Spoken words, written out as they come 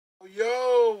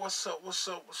Yo, what's up,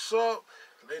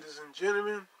 ladies and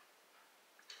gentlemen?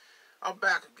 I'm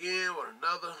back again with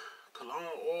another cologne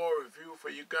oil review for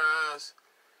you guys.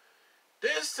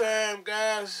 This time,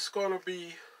 guys, it's going to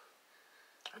be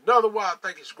another one I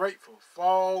think is great for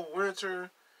fall,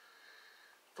 winter,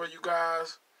 for you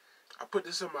guys. I put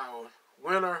this in my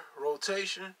winter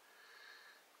rotation.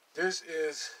 This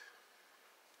is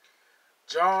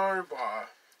varbatos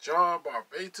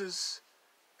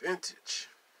Vintage.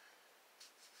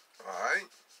 Alright.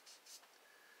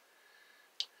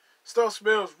 Stuff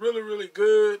smells really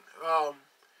good.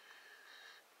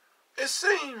 It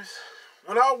seems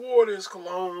when I wore this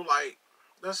cologne, like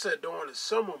let's say during the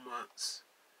summer months,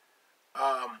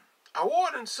 I wore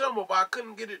it in summer, but I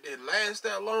couldn't get it to last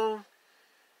that long.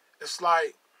 It's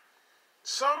like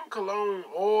some cologne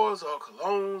oils or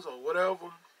colognes or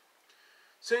whatever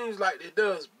seems like it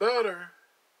does better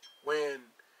when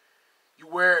you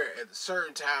wear it at a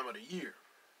certain time of the year.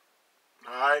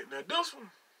 Alright, now this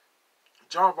one,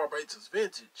 varbatos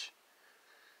Vintage,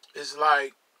 is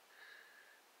like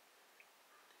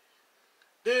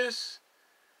this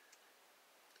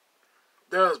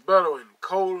does better in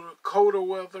colder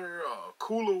weather or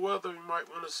cooler weather, you might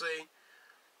want to say.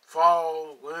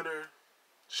 Fall, winter,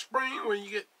 spring, when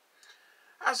you get,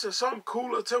 I said some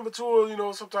cooler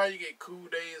temperature, sometimes you get cool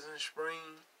days in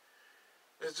spring.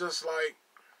 It's just like,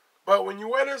 but when you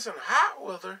wear this in hot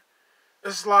weather,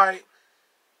 it's like,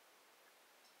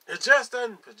 it just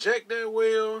doesn't project that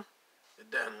well. It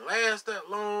doesn't last that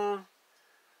long.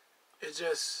 It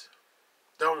just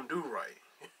don't do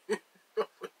right.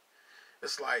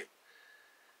 It's like,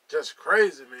 just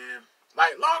crazy, man.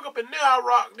 Like, long up in there I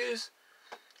rock this,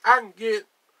 I can get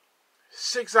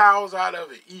 6 hours out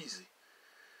of it easy.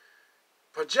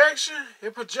 Projection,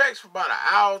 it projects for about an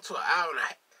hour to an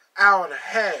hour and a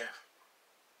half.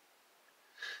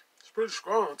 It's pretty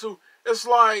strong too. It's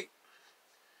like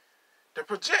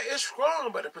it's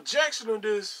strong, but the projection of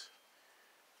this,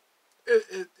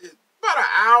 it about an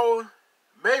hour,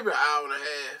 maybe an hour and a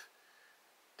half.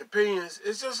 Depends.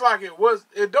 It's just like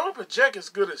it don't project as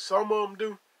good as some of them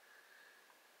do,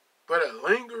 but it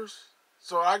lingers.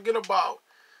 So I get about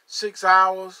 6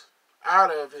 hours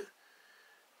out of it.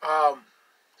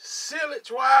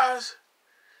 Sealage wise,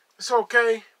 it's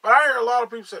okay, but I hear a lot of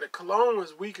people say the cologne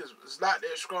is weak, it's not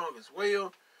that strong as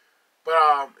well.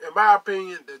 But in my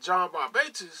opinion, the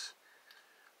varbatos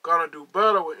gonna do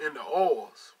better in the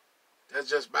oils. That's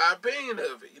just my opinion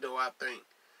of it. I think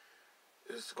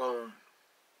it's gonna,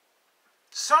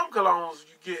 some colognes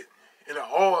you get in the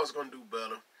oils gonna do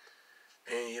better,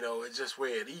 and it's just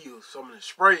where it is. Some of the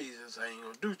sprays just ain't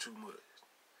gonna do too much.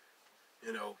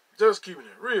 Just keeping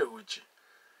it real with you.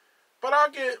 But I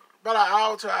get about an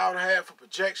hour to an hour and a half of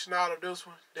projection out of this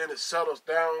one. Then it settles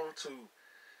down to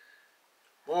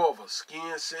more of a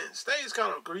skin scent. It stays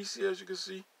kind of greasy, as you can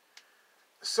see.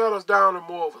 It settles down to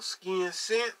more of a skin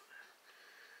scent.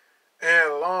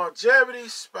 And longevity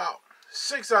is about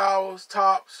 6 hours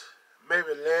tops,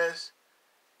 maybe less.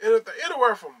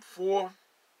 Anywhere from 4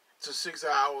 to 6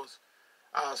 hours,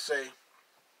 I'll say.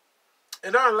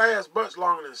 It doesn't last much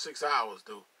longer than 6 hours,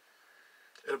 though.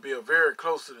 It'll be a very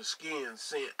close to the skin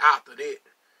scent after that,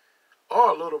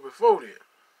 or a little before that.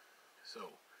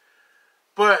 So,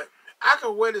 but I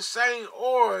could wear the same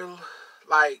oil,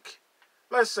 like,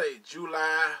 let's say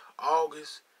July,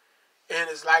 August, and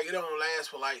it's like it don't last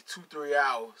for like 2-3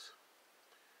 hours.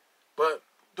 But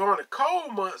during the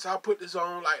cold months, I put this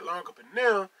on like long up in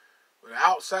there, where the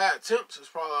outside temps is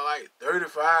probably like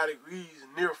 35 degrees,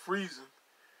 near freezing,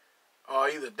 or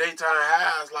either daytime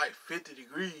highs like 50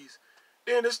 degrees.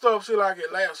 Then this stuff seems like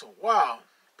it lasts a while.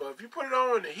 But if you put it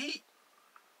on in the heat,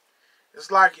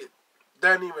 it's like it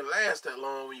doesn't even last that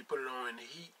long when you put it on in the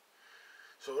heat.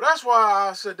 So that's why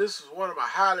I said this is one of my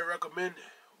highly recommended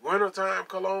wintertime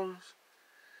colognes.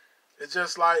 It's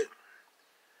just like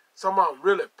some of them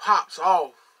really pops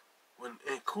off when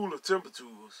in cooler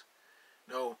temperatures.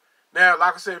 Now,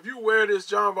 like I said, if you wear this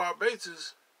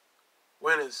varbatos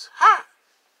when it's hot,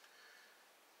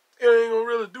 it ain't gonna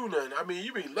really do nothing. I mean,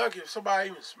 you be lucky if somebody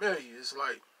even smell you. It's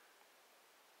like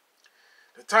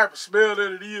the type of smell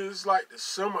that it is. It's like the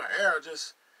summer air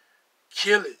just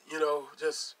kill it.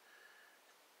 Just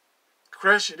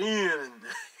crush it in,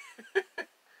 and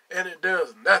and it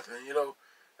does nothing.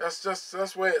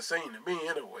 That's where it seemed to me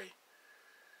anyway.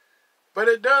 But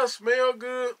it does smell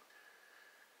good.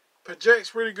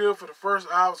 Projects pretty good for the first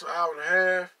hour to hour and a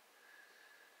half.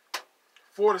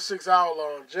 4 to 6 hour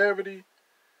longevity.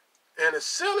 And the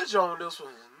sealage on this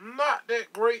one is not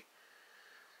that great.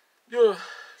 You'll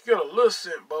get a little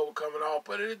scent bubble coming off,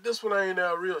 but this one ain't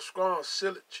that real strong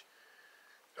sealage.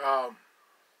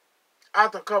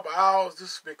 after a couple hours,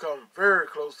 this become very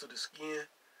close to the skin.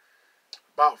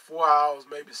 About 4 hours,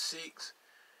 maybe 6.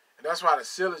 And that's why the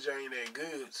silage ain't that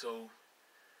good. So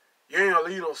you ain't gonna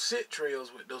leave no scent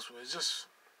trails with this one. It's just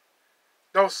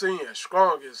don't seem as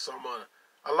strong as some other.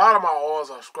 A lot of my oils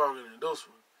are stronger than this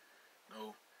one. You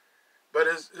know. But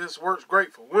this works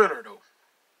great for winter though.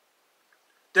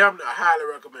 Definitely I highly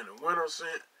recommend a winter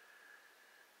scent.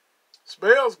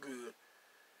 Smells good.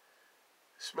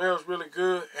 Smells really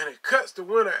good, and it cuts the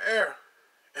winter air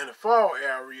and the fall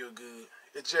air real good.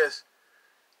 It just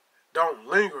don't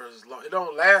linger as long. It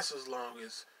don't last as long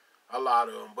as a lot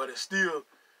of them, but it still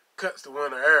cuts the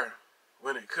winter air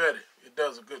when it cut it. It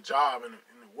does a good job in the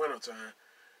winter time.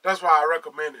 That's why I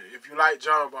recommend it. If you like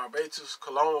John Varbatos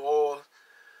cologne oil,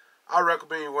 I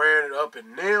recommend wearing it up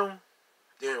and now,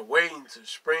 then waiting till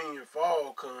spring and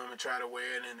fall come and try to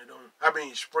wear it, and it don't. I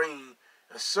mean spring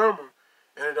and summer,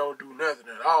 and it don't do nothing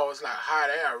at all. It's like hot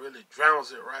air really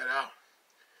drowns it right out.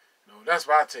 You know, that's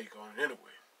my take on it anyway.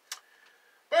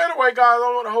 But anyway, guys, I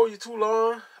don't want to hold you too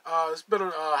long. It's been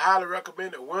a highly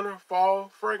recommended winter, fall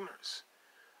fragrance.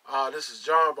 This is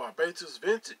John Varbatos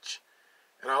Vintage,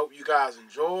 and I hope you guys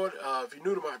enjoyed. If you're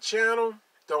new to my channel,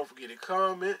 don't forget to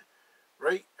comment,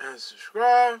 rate, and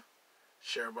subscribe.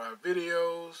 Share my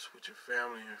videos with your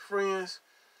family and friends.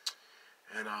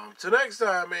 And till next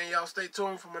time, man, y'all stay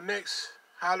tuned for my next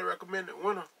highly recommended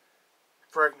winter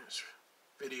fragrance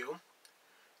video.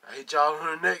 I hit y'all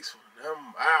on the next one.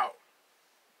 I'm out.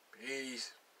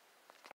 Peace.